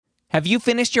Have you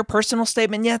finished your personal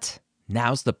statement yet?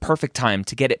 Now's the perfect time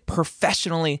to get it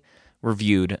professionally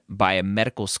reviewed by a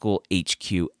medical school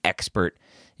HQ expert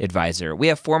advisor. We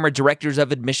have former directors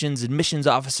of admissions, admissions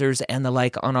officers, and the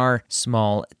like on our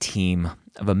small team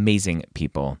of amazing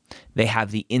people. They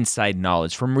have the inside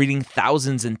knowledge from reading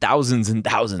thousands and thousands and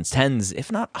thousands, tens,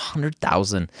 if not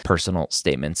 100,000 personal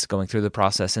statements, going through the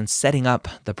process and setting up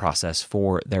the process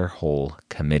for their whole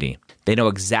committee. They know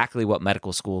exactly what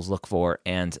medical schools look for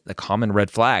and the common red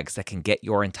flags that can get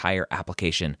your entire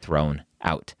application thrown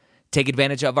out. Take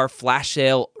advantage of our flash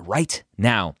sale right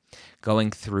now,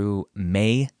 going through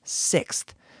May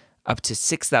 6th, up to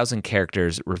 6,000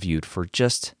 characters reviewed for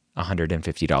just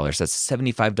 $150. That's a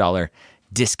 $75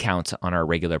 discount on our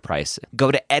regular price.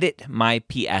 Go to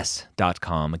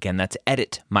editmyps.com. Again, that's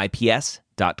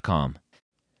editmyps.com.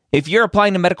 If you're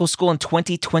applying to medical school in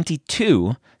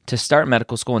 2022 to start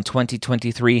medical school in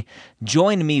 2023,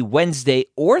 join me Wednesday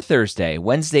or Thursday,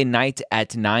 Wednesday night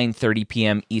at 9:30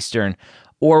 p.m. Eastern,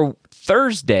 or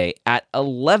Thursday at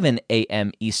 11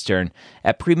 a.m. Eastern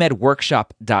at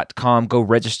premedworkshop.com. Go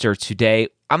register today.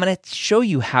 I'm going to show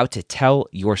you how to tell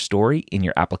your story in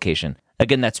your application.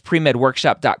 Again, that's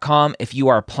premedworkshop.com. If you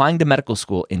are applying to medical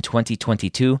school in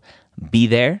 2022, be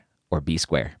there or be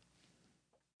square.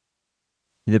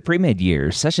 The Pre-Med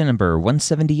Year, session number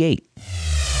 178.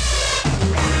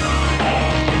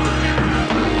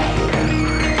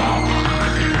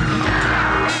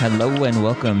 Hello and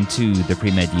welcome to the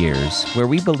Pre-Med Years, where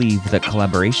we believe that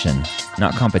collaboration,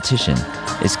 not competition,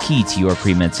 is key to your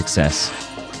pre-med success.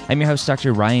 I'm your host,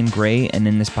 Dr. Ryan Gray, and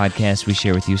in this podcast, we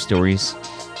share with you stories,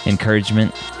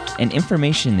 encouragement, and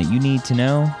information that you need to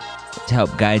know to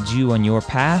help guide you on your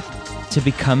path to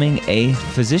becoming a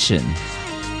physician.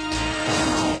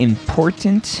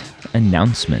 Important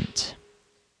announcement.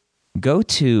 Go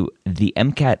to the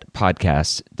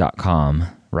MCATpodcast.com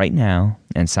right now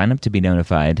and sign up to be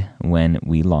notified when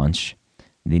we launch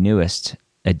the newest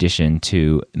addition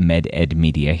to MedEd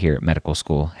Media here at Medical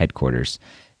School Headquarters.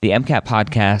 The MCAT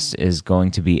podcast is going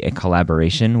to be a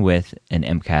collaboration with an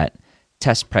MCAT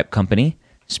test prep company,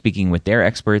 speaking with their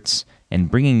experts and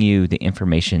bringing you the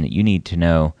information that you need to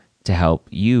know to help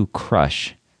you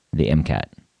crush the MCAT.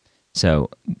 So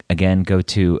again, go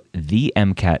to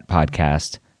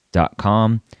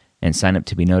themcatpodcast.com and sign up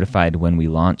to be notified when we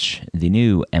launch the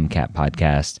new MCAT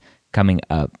podcast coming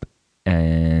up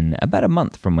in about a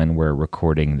month from when we're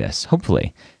recording this.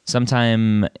 Hopefully,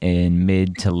 sometime in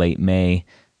mid to late May,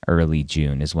 early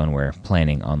June is when we're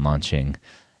planning on launching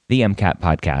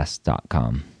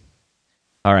themcatpodcast.com.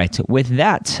 All right, with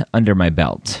that under my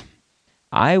belt,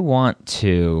 I want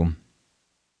to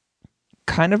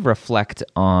kind of reflect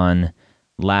on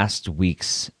last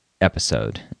week's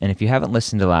episode. And if you haven't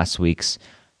listened to last week's,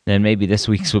 then maybe this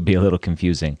week's will be a little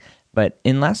confusing. But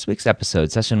in last week's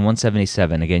episode, session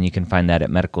 177, again, you can find that at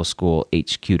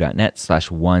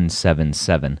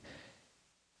medicalschoolhq.net/177.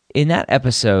 In that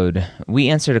episode, we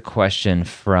answered a question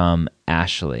from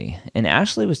Ashley. And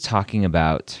Ashley was talking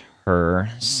about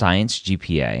her science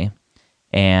GPA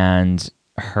and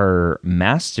her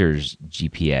master's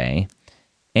GPA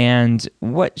and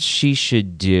what she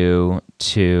should do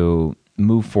to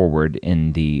move forward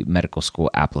in the medical school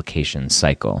application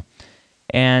cycle.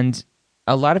 And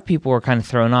a lot of people were kind of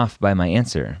thrown off by my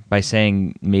answer by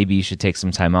saying maybe you should take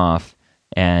some time off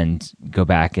and go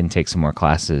back and take some more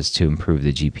classes to improve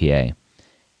the GPA.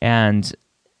 And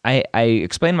I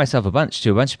explained myself to a bunch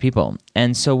of people.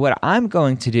 And so what I'm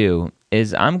going to do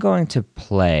is I'm going to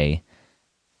play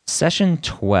Session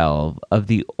 12 of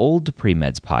the Old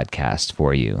Pre-Meds podcast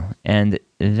for you. And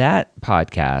that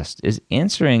podcast is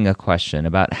answering a question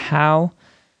about how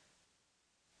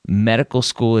medical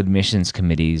school admissions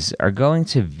committees are going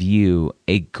to view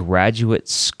a graduate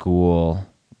school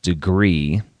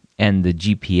degree and the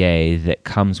GPA that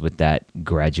comes with that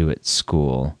graduate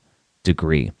school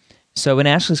degree. So in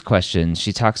Ashley's question,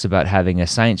 she talks about having a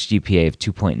science GPA of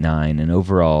 2.9, an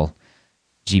overall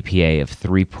GPA of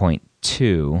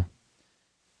 3.2,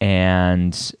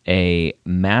 and a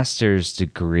master's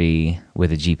degree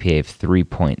with a GPA of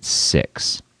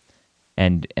 3.6.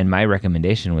 And my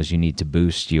recommendation was you need to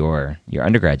boost your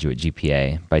undergraduate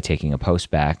GPA by taking a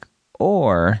post-bac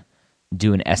or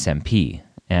do an SMP.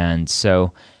 And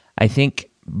so I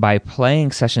think by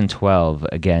playing session 12,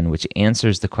 again, which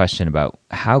answers the question about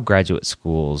how a graduate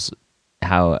school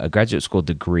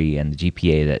degree and the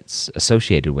GPA that's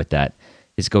associated with that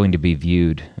is going to be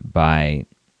viewed by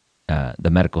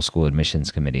the medical school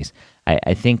admissions committees,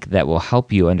 I think that will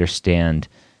help you understand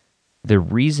the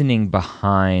reasoning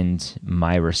behind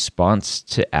my response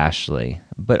to Ashley,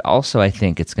 but also I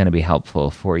think it's going to be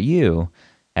helpful for you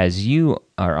as you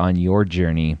are on your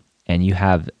journey and you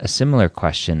have a similar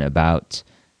question about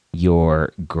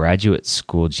your graduate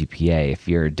school GPA, if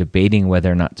you're debating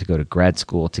whether or not to go to grad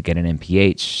school to get an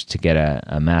MPH, to get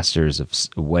a master's of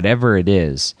whatever it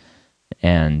is,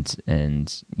 and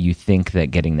you think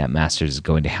that getting that master's is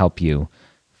going to help you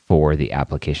for the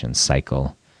application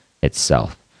cycle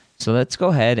itself. So let's go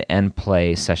ahead and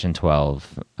play session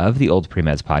 12 of the Old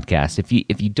Pre-Meds podcast.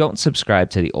 If you don't subscribe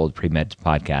to the Old Pre-Meds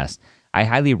podcast, I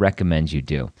highly recommend you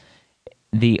do.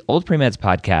 The Old Pre-Meds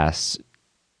podcast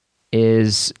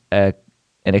is an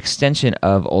extension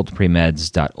of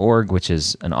oldpremeds.org, which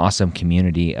is an awesome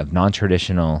community of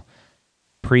non-traditional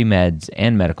pre-meds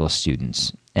and medical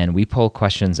students. And we pull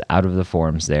questions out of the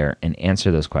forums there and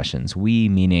answer those questions. We,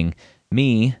 meaning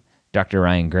me, Dr.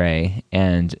 Ryan Gray,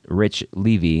 and Rich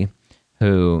Levy,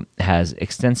 who has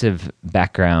extensive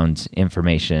background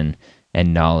information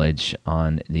and knowledge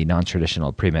on the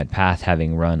non-traditional pre-med path,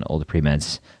 having run Old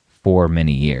Pre-Meds for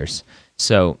many years.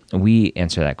 So we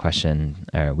answer that question,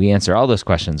 we answer all those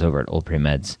questions over at Old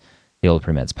Pre-Meds, the Old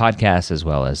Pre-Meds podcast, as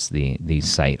well as the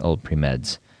site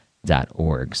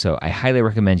oldpremeds.org. So I highly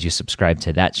recommend you subscribe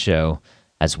to that show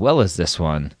as well as this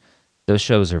one. Those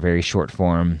shows are very short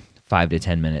form, 5 to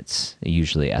 10 minutes,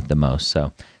 usually at the most.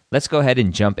 So let's go ahead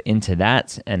and jump into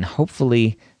that, and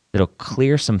hopefully it'll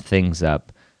clear some things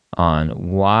up on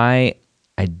why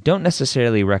I don't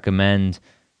necessarily recommend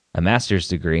a master's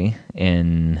degree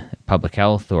in public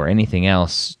health or anything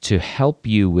else to help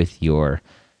you with your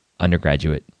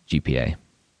undergraduate GPA.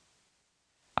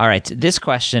 All right, this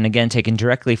question, again taken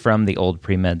directly from the Old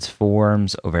Pre-Meds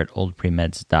forums over at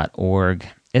oldpremeds.org,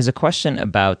 is a question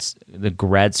about the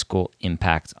grad school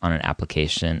impact on an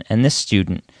application. And this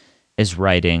student is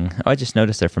writing, I just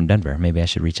noticed they're from Denver. Maybe I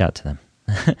should reach out to them.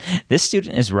 This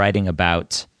student is writing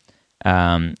about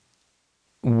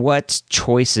what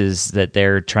choices that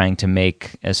they're trying to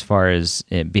make as far as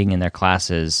being in their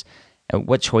classes,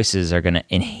 what choices are going to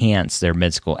enhance their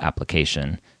med school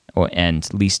application and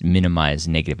at least minimize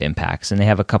negative impacts. And they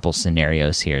have a couple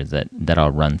scenarios here that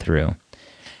I'll run through.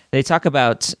 They talk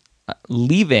about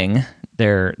leaving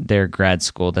their grad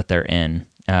school that they're in,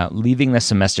 leaving the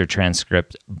semester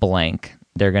transcript blank.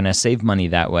 They're going to save money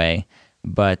that way,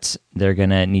 but they're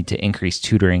going to need to increase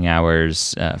tutoring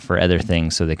hours for other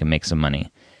things so they can make some money.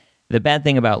 The bad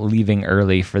thing about leaving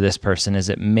early for this person is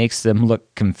it makes them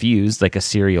look confused, like a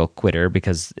serial quitter,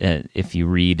 because if you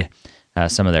read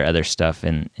some of their other stuff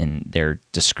in their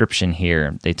description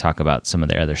here, they talk about some of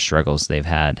their other struggles they've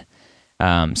had.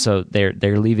 So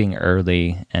they're leaving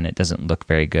early, and it doesn't look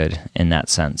very good in that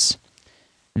sense.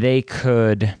 They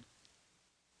could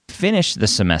finish the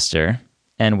semester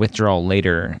and withdraw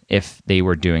later if they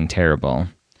were doing terrible.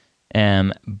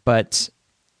 But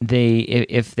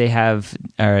if they have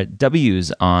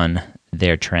W's on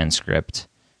their transcript,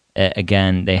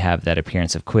 again, they have that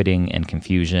appearance of quitting and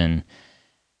confusion.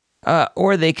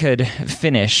 Or they could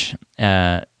finish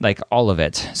like all of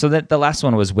it. So that the last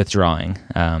one was withdrawing.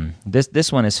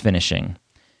 This one is finishing.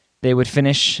 They would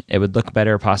finish. It would look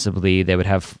better possibly. They would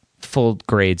have full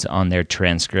grades on their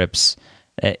transcripts.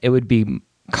 It would be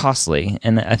costly,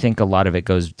 and I think a lot of it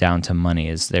goes down to money,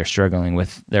 is they're struggling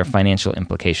with their financial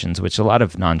implications, which a lot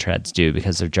of non-trads do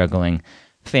because they're juggling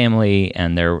family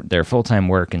and their full-time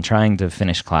work and trying to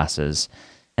finish classes.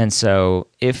 And so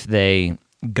if they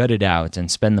gut it out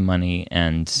and spend the money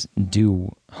and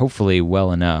do hopefully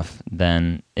well enough,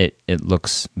 then it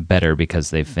looks better because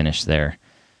they've finished their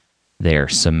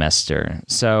semester.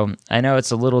 So I know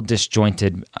it's a little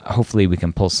disjointed. Hopefully we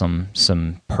can pull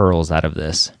some pearls out of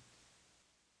this.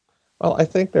 Well, I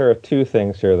think there are two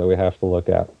things here that we have to look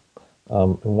at.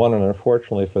 One, and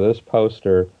unfortunately for this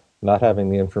poster, not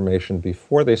having the information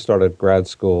before they started grad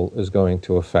school is going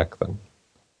to affect them.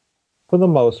 For the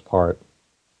most part,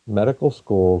 medical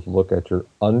schools look at your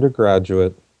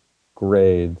undergraduate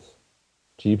grades,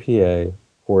 GPA,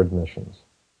 for admissions.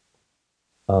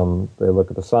 They look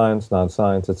at the science,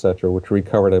 non-science, etc., which we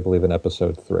covered, I believe, in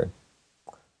episode 3.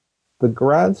 The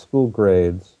grad school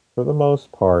grades, for the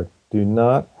most part, do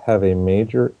not have a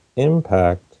major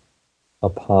impact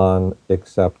upon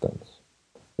acceptance.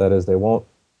 That is,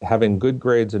 having good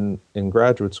grades in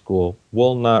graduate school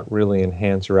will not really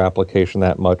enhance your application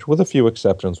that much, with a few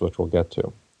exceptions, which we'll get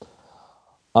to.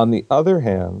 On the other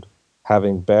hand,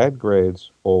 having bad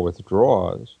grades or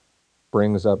withdrawals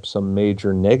brings up some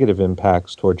major negative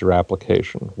impacts towards your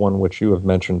application. One which you have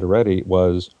mentioned already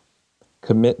was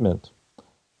commitment.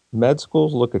 Med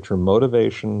schools look at your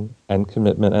motivation and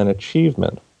commitment and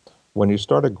achievement. When you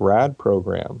start a grad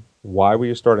program, why were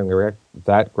you starting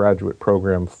that graduate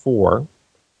program for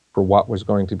what was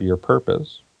going to be your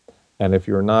purpose? And if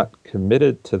you're not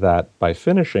committed to that by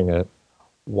finishing it,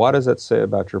 what does it say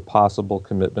about your possible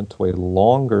commitment to a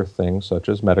longer thing such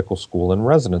as medical school and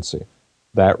residency?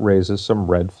 That raises some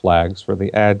red flags for the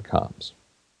AdComs.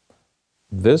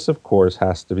 This, of course,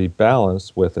 has to be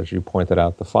balanced with, as you pointed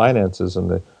out, the finances and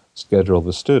the schedule of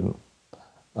the student.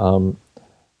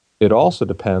 It also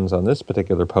depends on this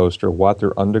particular poster what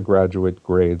their undergraduate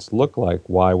grades look like.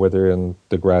 Why, whether in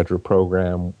the graduate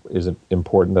program, is it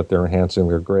important that they're enhancing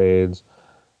their grades?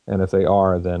 And if they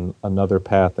are, then another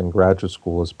path in graduate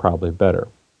school is probably better.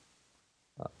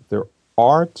 There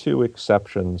are two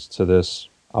exceptions to this,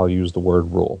 I'll use the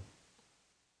word rule.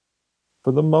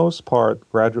 For the most part,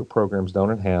 graduate programs don't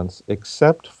enhance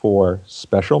except for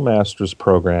special master's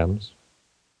programs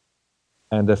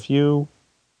and a few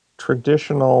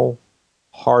traditional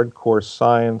hardcore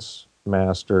science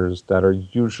masters that are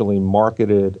usually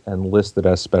marketed and listed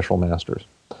as special masters.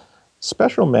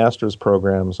 Special master's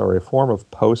programs are a form of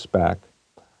post-bac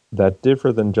that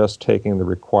differ than just taking the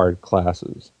required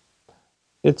classes.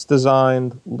 It's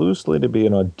designed loosely to be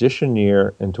an audition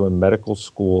year into a medical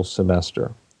school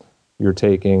semester. You're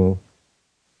taking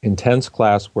intense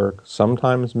classwork,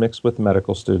 sometimes mixed with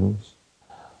medical students,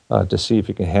 to see if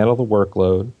you can handle the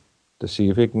workload, to see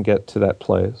if you can get to that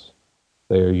place.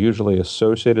 They are usually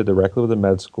associated directly with the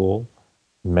med school.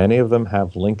 Many of them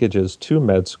have linkages to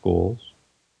med schools.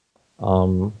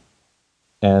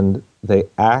 And they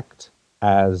act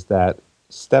as that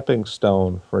stepping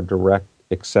stone for direct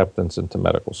acceptance into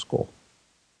medical school.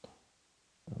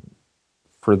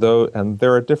 And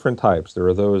there are different types. There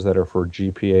are those that are for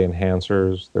GPA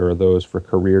enhancers, there are those for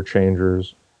career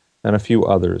changers, and a few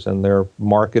others, and they're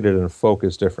marketed and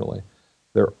focused differently.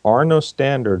 There are no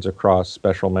standards across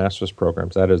special master's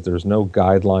programs. That is, there's no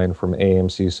guideline from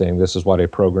AMC saying this is what a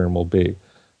program will be.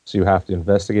 So you have to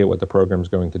investigate what the program is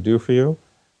going to do for you,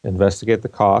 investigate the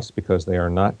costs because they are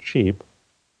not cheap,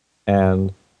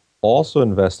 and also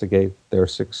investigate their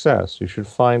success. You should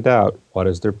find out what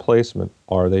is their placement.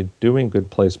 Are they doing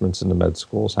good placements in the med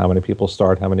schools? How many people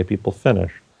start? How many people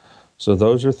finish? So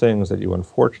those are things that you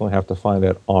unfortunately have to find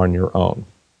out on your own.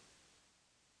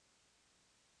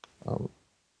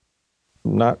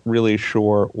 Not really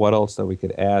sure what else that we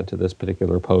could add to this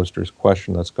particular poster's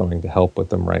question that's going to help with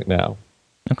them right now.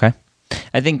 Okay.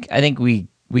 I think we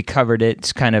covered it.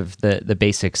 It's kind of the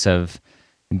basics of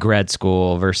grad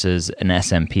school versus an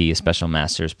SMP, a special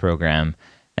master's program.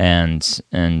 And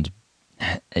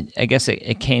I guess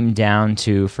it came down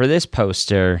to, for this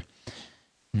poster,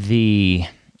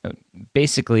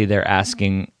 basically they're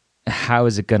asking, how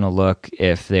is it going to look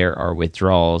if there are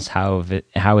withdrawals? How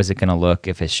is it going to look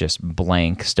if it's just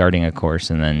blank starting a course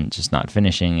and then just not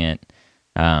finishing it?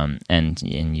 And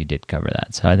you did cover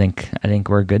that, so I think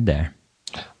we're good there.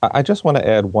 I just want to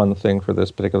add one thing for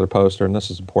this particular poster, and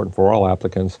this is important for all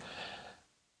applicants.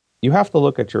 You have to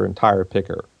look at your entire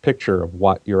picture of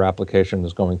what your application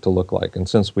is going to look like. And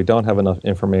since we don't have enough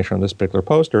information on this particular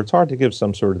poster, it's hard to give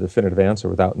some sort of definitive answer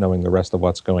without knowing the rest of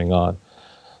what's going on.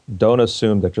 Don't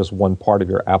assume that just one part of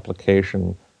your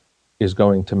application is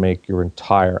going to make your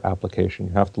entire application.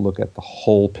 You have to look at the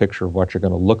whole picture of what you're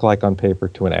going to look like on paper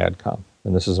to an AdCom,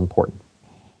 and this is important.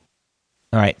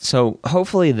 All right, so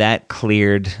hopefully that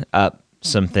cleared up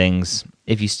some things.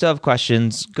 If you still have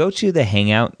questions, go to the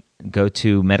Hangout, go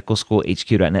to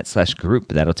medicalschoolhq.net/group.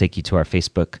 That'll take you to our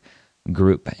Facebook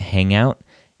group Hangout,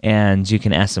 and you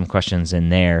can ask some questions in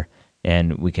there,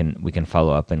 and we can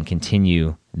follow up and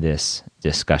continue this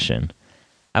discussion.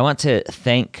 I want to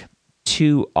thank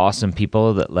two awesome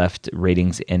people that left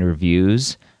ratings and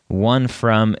reviews. One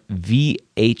from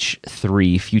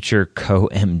VH3 Future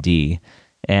Co-MD.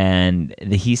 And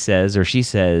he says, or she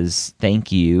says,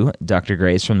 "Thank you, Dr.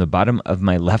 Grace, from the bottom of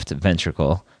my left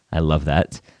ventricle." I love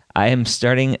that. "I am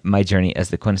starting my journey as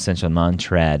the quintessential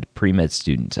non-trad pre-med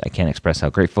student. I can't express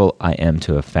how grateful I am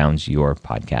to have found your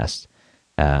podcast.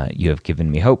 You have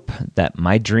given me hope that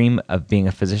my dream of being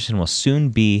a physician will soon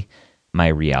be my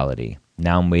reality.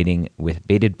 Now I'm waiting with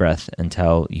bated breath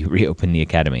until you reopen the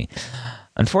academy."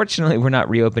 Unfortunately, we're not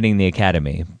reopening the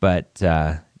academy, but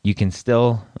you can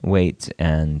still wait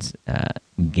and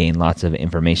gain lots of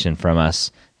information from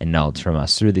us and knowledge from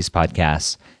us through these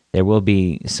podcasts. There will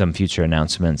be some future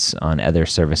announcements on other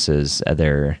services,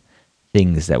 other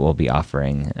things that we'll be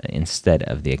offering instead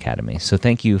of the academy. So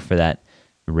thank you for that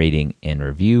rating and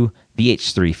review,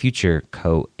 VH3 Future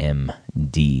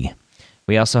Co-MD.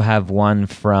 We also have one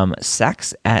from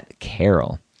Sax at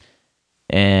Carroll,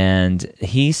 and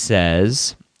he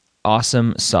says,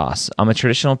 "Awesome sauce. I'm a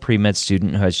traditional pre-med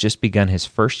student who has just begun his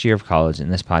first year of college,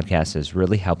 and this podcast has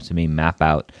really helped me map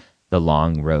out the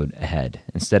long road ahead.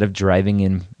 Instead of diving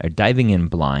in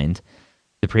blind,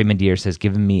 The pre-med years has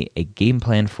given me a game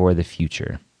plan for the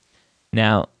future.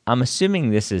 Now, I'm assuming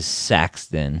this is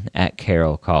Saxton at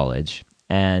Carroll College,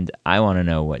 and I want to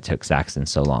know what took Saxton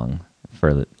so long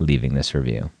for leaving this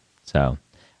review. So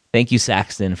thank you,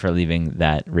 Saxton, for leaving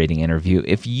that rating interview.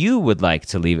 If you would like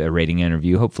to leave a rating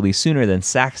interview, hopefully sooner than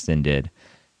Saxton did,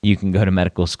 you can go to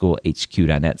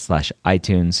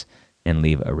medicalschoolhq.net/iTunes and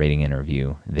leave a rating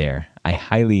interview there. I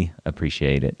highly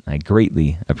appreciate it. I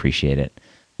greatly appreciate it.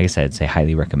 Like I said, say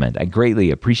highly recommend. I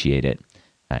greatly appreciate it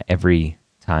every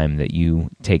time that you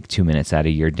take 2 minutes out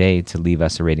of your day to leave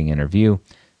us a rating interview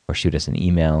or shoot us an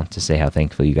email to say how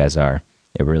thankful you guys are.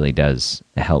 It really does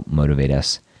help motivate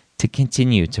us to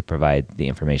continue to provide the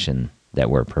information that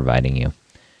we're providing you.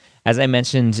 As I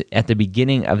mentioned at the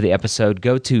beginning of the episode,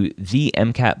 go to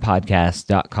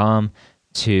themcatpodcast.com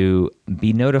to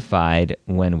be notified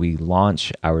when we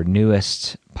launch our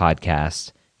newest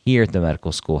podcast here at the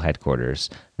medical school headquarters,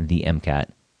 the MCAT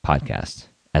podcast,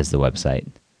 as the website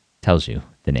tells you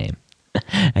the name.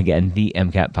 Again,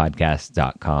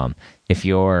 themcatpodcast.com. If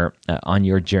you're on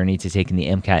your journey to taking the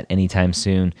MCAT anytime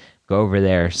soon, go over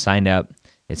there, sign up.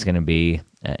 It's going to be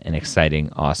an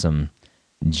exciting, awesome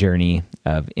journey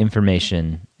of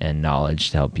information and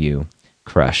knowledge to help you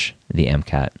crush the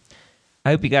MCAT. I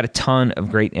hope you got a ton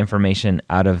of great information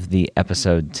out of the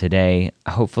episode today.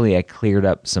 Hopefully I cleared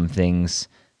up some things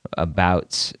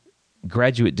about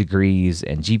graduate degrees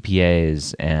and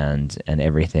GPAs and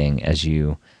everything as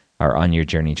you are on your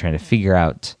journey trying to figure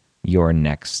out your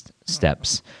next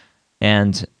steps.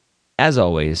 And as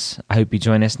always, I hope you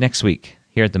join us next week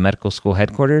here at the medical school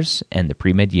headquarters and the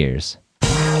pre-med years.